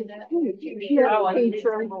understand that. Yeah, Oh, and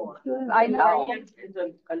teacher. I know. It's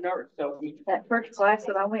a nurse, so we. That first class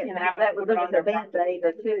that I went in, that was looking at the Band-Aid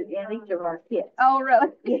or two in each of our kits. Oh, really?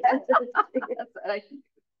 Yeah. That's what I.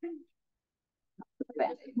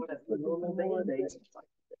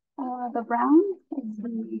 The brown.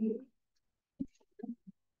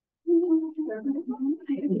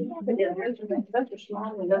 Yeah, those are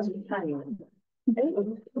small and those are tiny. Yeah.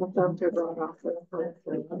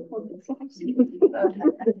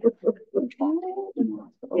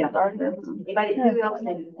 Anybody, who else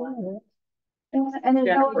needs one? And there's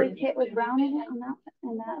no other kit with brown in it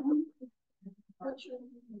on that one?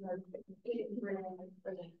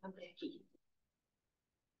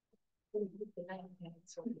 Oh,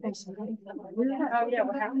 yeah,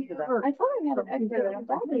 what happened to that? I thought I had an extra.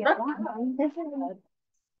 Probably a black one. Everybody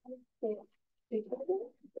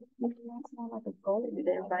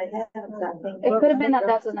has, I think. It could have been that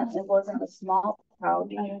it wasn't a small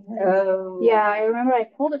pouch. Oh. Yeah, I remember I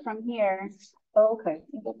pulled it from here. Oh, okay.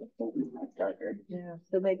 It's darker. Yeah,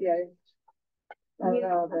 so maybe I don't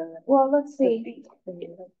know, Well, let's see.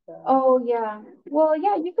 Oh, yeah. Well,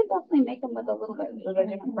 yeah, you could definitely make them with a little bit of a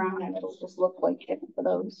different brown and it'll just look like different for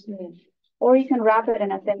those. Or you can wrap it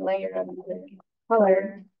in a thin layer of another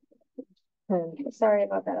color. Sorry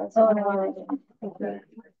about that. I was Oh,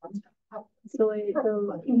 so So,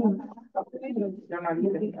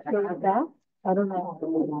 that? I don't know.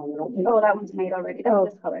 Oh, that one's made already.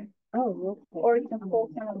 That's this color. Oh, okay. Or you can pull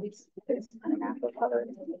some of these this kind of natural color.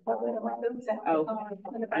 Oh.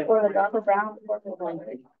 Or the darker brown. Or the color.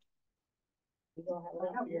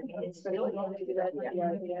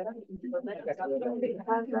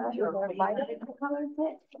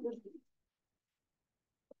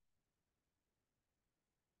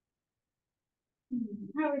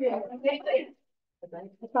 How are we doing?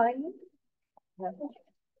 Fine.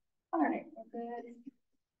 All right, we're good.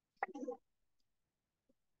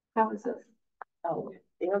 How is this? Oh,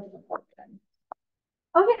 it was the fourth time.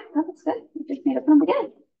 Oh, yeah, that looks good. We just need to put them together.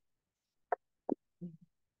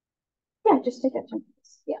 Yeah, just take that.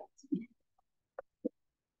 Yeah.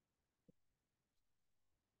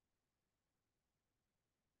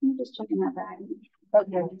 I'm just checking that bag.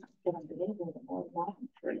 Okay.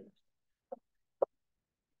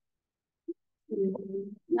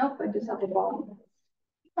 Nope, I just have the ball.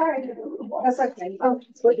 All right. That's okay. Oh,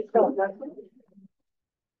 It's what it's called.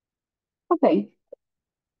 okay.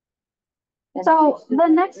 So the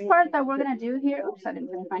next part that we're gonna do here, oops, I didn't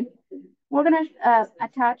finish mine. We're gonna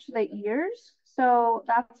attach the ears. So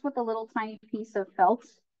that's what the little tiny piece of felt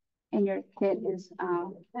in your kit is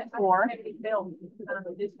for.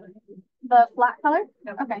 The flat color?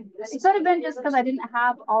 Okay. It could have been just because I didn't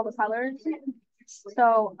have all the colors.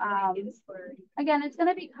 So again, it's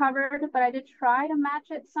gonna be covered, but I did try to match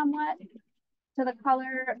it somewhat to the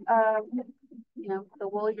color of the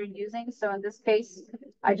wool you're using. So in this case,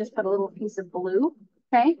 I just put a little piece of blue.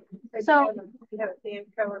 Okay. So You have a sand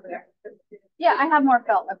color there. yeah, I have more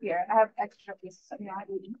felt up here. I have extra pieces up here.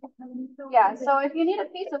 Yeah, so if you need a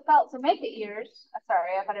piece of felt to make the ears, sorry,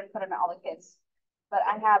 I didn't put in all the kits, but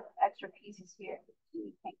I have extra pieces here.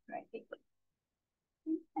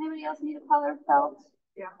 Anybody else need a color felt?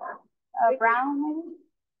 Yeah. Brown maybe?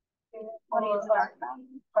 What do you use dark brown?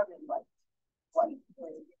 Probably white. White.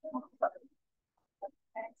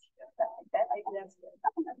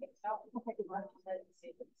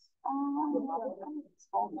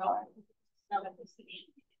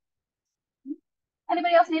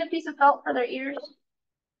 Anybody else need a piece of felt for their ears?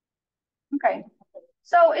 Okay.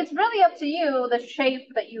 So it's really up to you the shape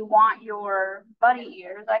that you want your bunny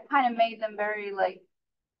ears. I kind of made them very like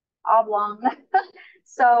oblong.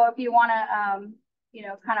 So if you want to,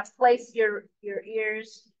 kind of place your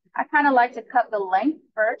ears, I kind of like to cut the length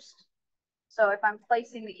first. So if I'm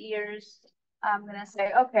placing the ears, I'm going to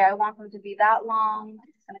say, okay, I want them to be that long.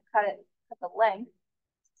 I'm just going to cut the length.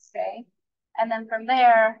 Okay. And then from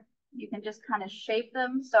there, you can just kind of shape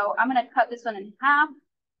them. So I'm going to cut this one in half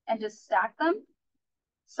and just stack them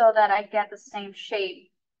so that I get the same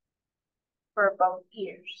shape for both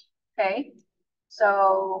ears. Okay.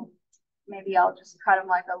 So maybe I'll just cut them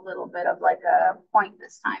like a little bit of like a point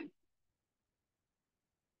this time.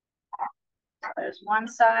 There's one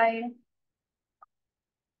side.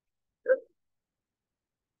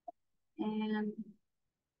 And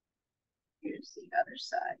here's the other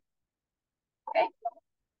side. Okay.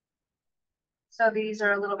 So these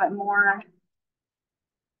are a little bit more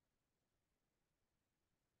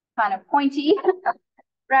kind of pointy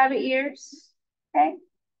rabbit ears. Okay.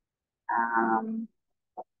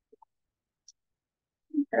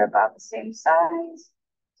 They're about the same size.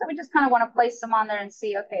 So we just kind of want to place them on there and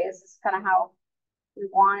see, okay, is this kind of how we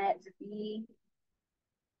want it to be?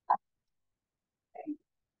 Okay.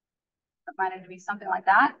 I want it to be something like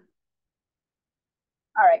that.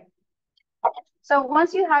 All right. So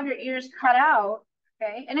once you have your ears cut out,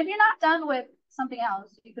 okay, and if you're not done with something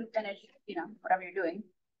else, you can finish, whatever you're doing.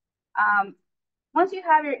 Once you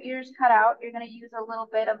have your ears cut out, you're going to use a little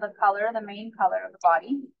bit of the color, the main color of the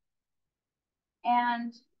body.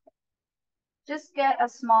 And just get a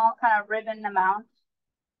small kind of ribbon amount.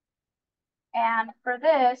 And for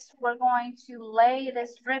this, we're going to lay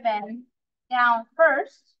this ribbon down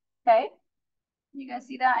first, okay? You guys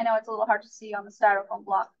see that? I know it's a little hard to see on the styrofoam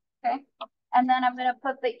block, okay? And then I'm gonna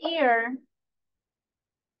put the ear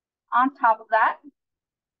on top of that.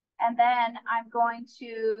 And then I'm going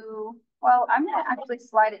to, well, I'm gonna actually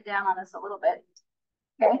slide it down on this a little bit,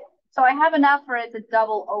 okay? So I have enough for it to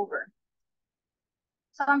double over.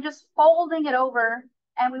 So I'm just folding it over,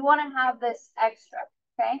 and we wanna have this extra,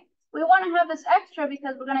 okay? We wanna have this extra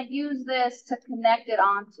because we're gonna use this to connect it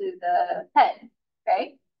onto the head,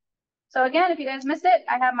 okay? So again, if you guys missed it,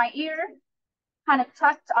 I have my ear kind of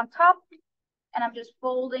tucked on top, and I'm just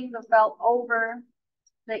folding the felt over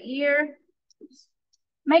the ear.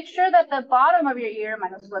 Make sure that the bottom of your ear,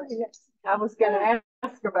 I was gonna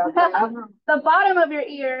ask about that. the bottom of your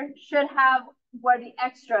ear should have where the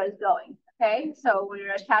extra is going, okay? So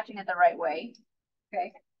we're attaching it the right way,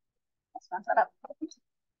 okay? Let's mess that up.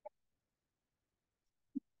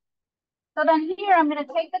 So then here, I'm gonna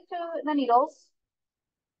take the needles.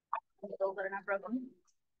 Needles are not broken.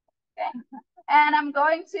 Okay. And I'm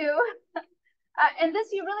going to, and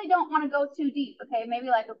this you really don't want to go too deep, okay? Maybe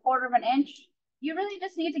like 1/4 of an inch. You really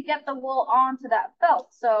just need to get the wool onto that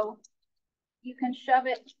felt. So you can shove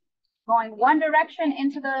it going one direction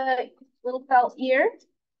into the little felt ear.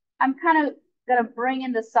 I'm kind of gonna bring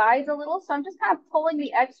in the sides a little. So I'm just kind of pulling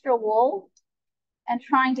the extra wool and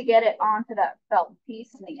trying to get it onto that felt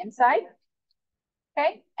piece in the inside.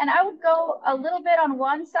 Okay, and I would go a little bit on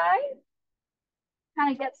one side, kind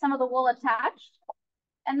of get some of the wool attached,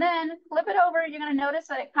 and then flip it over. You're going to notice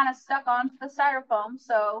that it kind of stuck onto the styrofoam.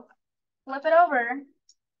 So flip it over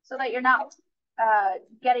so that you're not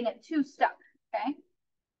getting it too stuck, okay?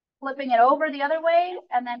 Flipping it over the other way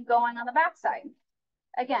and then going on the back side.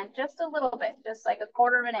 Again, just a little bit, just like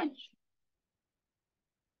 1/4 of an inch.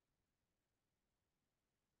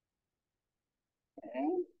 Okay.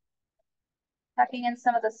 Tucking in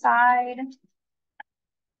some of the side.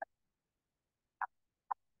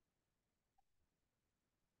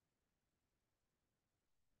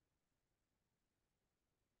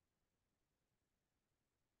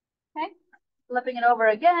 Okay, flipping it over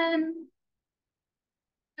again,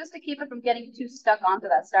 just to keep it from getting too stuck onto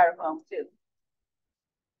that styrofoam too.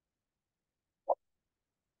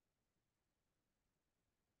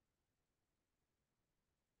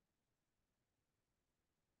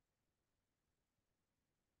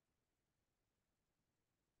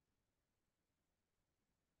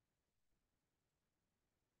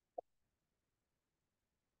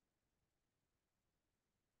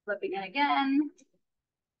 Flipping it again.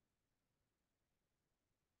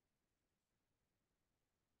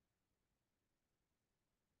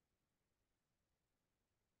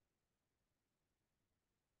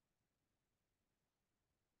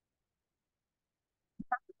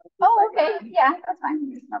 Oh, okay. Yeah, that's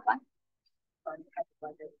fine. It's not fine.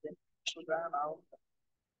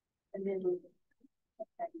 And then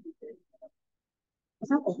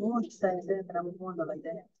it's not the whole side that I'm going to like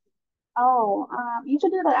that. Oh, you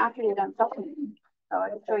should do that after you're done felting. So I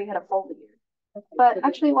can show you how to fold it here. But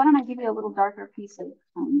actually, why don't I give you a little darker piece of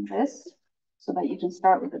this so that you can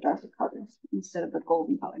start with the darker colors instead of the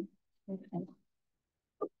golden color. Okay.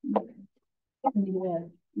 Yeah.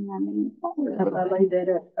 And then I laid that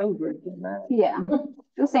up over it, didn't I? yeah, do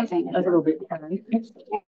the same thing. A little bit kind.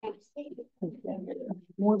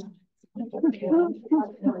 More. Yeah,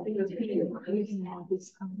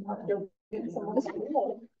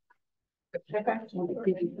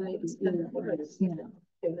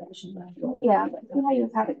 see how you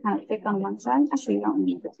have it kind of thick on one side? Actually, you don't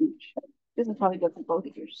need this much. This is probably good for both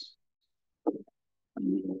ears.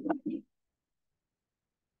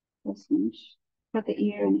 This much. Put the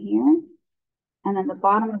ear in here. And then the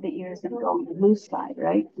bottom of the ear is going to go on the loose side,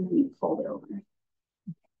 right? And then you fold it over.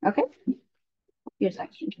 Okay? Here's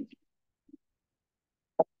extra.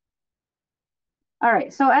 All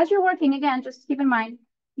right, so as you're working, again, just keep in mind,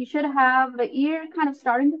 you should have the ear kind of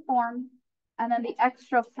starting to form, and then the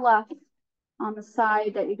extra fluff on the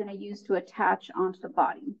side that you're going to use to attach onto the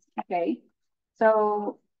body. Okay,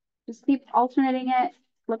 so just keep alternating it,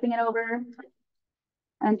 flipping it over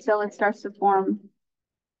until it starts to form.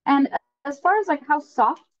 And as far as like how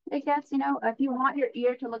soft it gets, you know, if you want your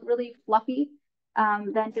ear to look really fluffy,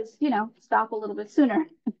 then just, you know, stop a little bit sooner.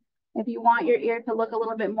 If you want your ear to look a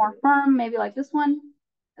little bit more firm, maybe like this one,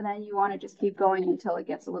 and then you want to just keep going until it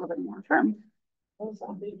gets a little bit more firm. You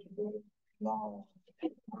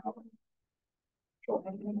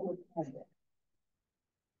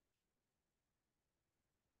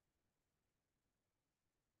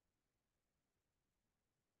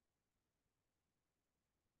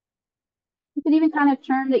can even kind of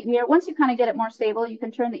turn the ear, once you kind of get it more stable, you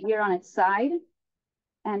can turn the ear on its side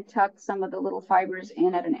and tuck some of the little fibers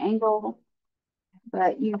in at an angle.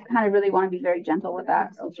 But you kind of really want to be very gentle with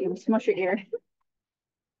that, else you smush your ear.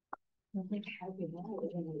 How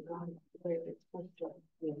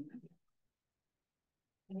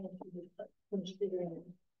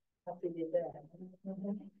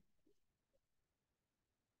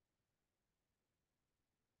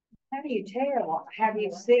do you tell? How do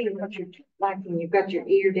you see what you're, like when you've got your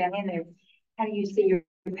ear down in there? How do you see your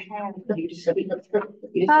path? You just It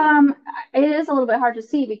is a little bit hard to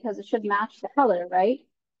see because it should match the color, right?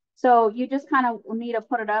 So you just kind of need to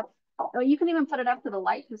put it up. Or you can even put it up to the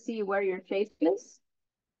light to see where your shape is.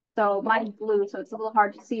 So mine's blue, so it's a little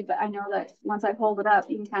hard to see, but I know that once I hold it up,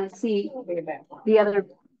 you can kind of see the other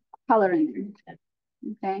color in there.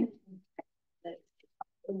 Okay.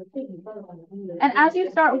 And as you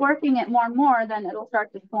start working it more and more, then it'll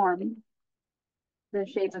start to form the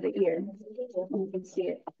shape of the ear. You can see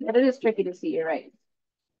it, but it is tricky to see, you're right.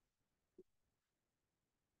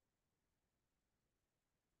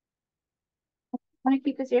 I'm gonna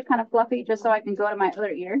keep this ear kind of fluffy just so I can go to my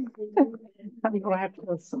other ear. Probably go after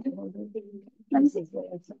this. Let me see.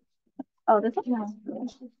 Oh, this one?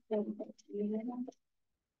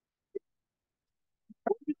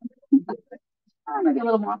 Oh, maybe a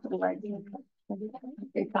little more to the right.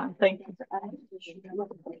 Okay, fine. Thank you.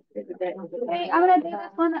 Okay, I'm gonna do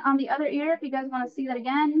this one on the other ear if you guys want to see that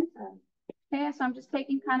again. Okay, so I'm just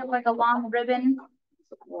taking kind of like a long ribbon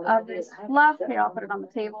of this fluff. Here, I'll put it on the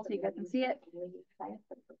table so you guys can see it.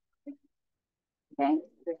 Okay,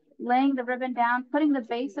 laying the ribbon down, putting the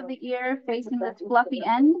base of the ear facing this fluffy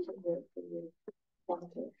end,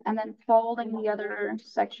 and then folding the other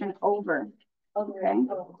section over. Okay,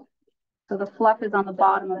 so the fluff is on the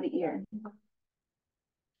bottom of the ear.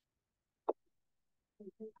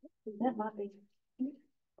 That might be.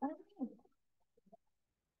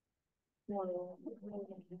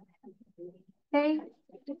 Okay,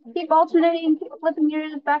 keep alternating, keep flipping your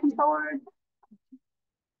ears back and forward.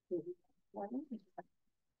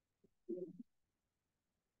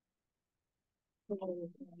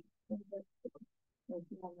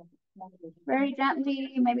 Very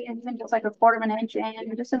gently, maybe even just like 1/4 of an inch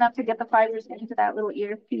in, just enough to get the fibers into that little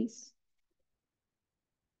ear piece.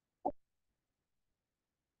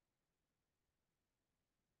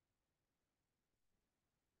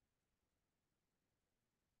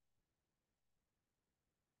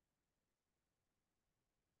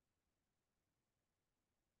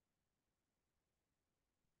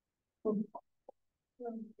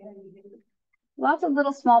 Lots of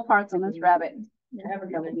little small parts on this rabbit.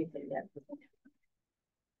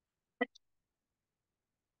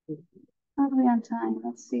 Probably on time.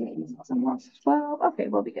 Let's see. It's almost 12. Okay,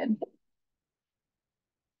 we'll be good.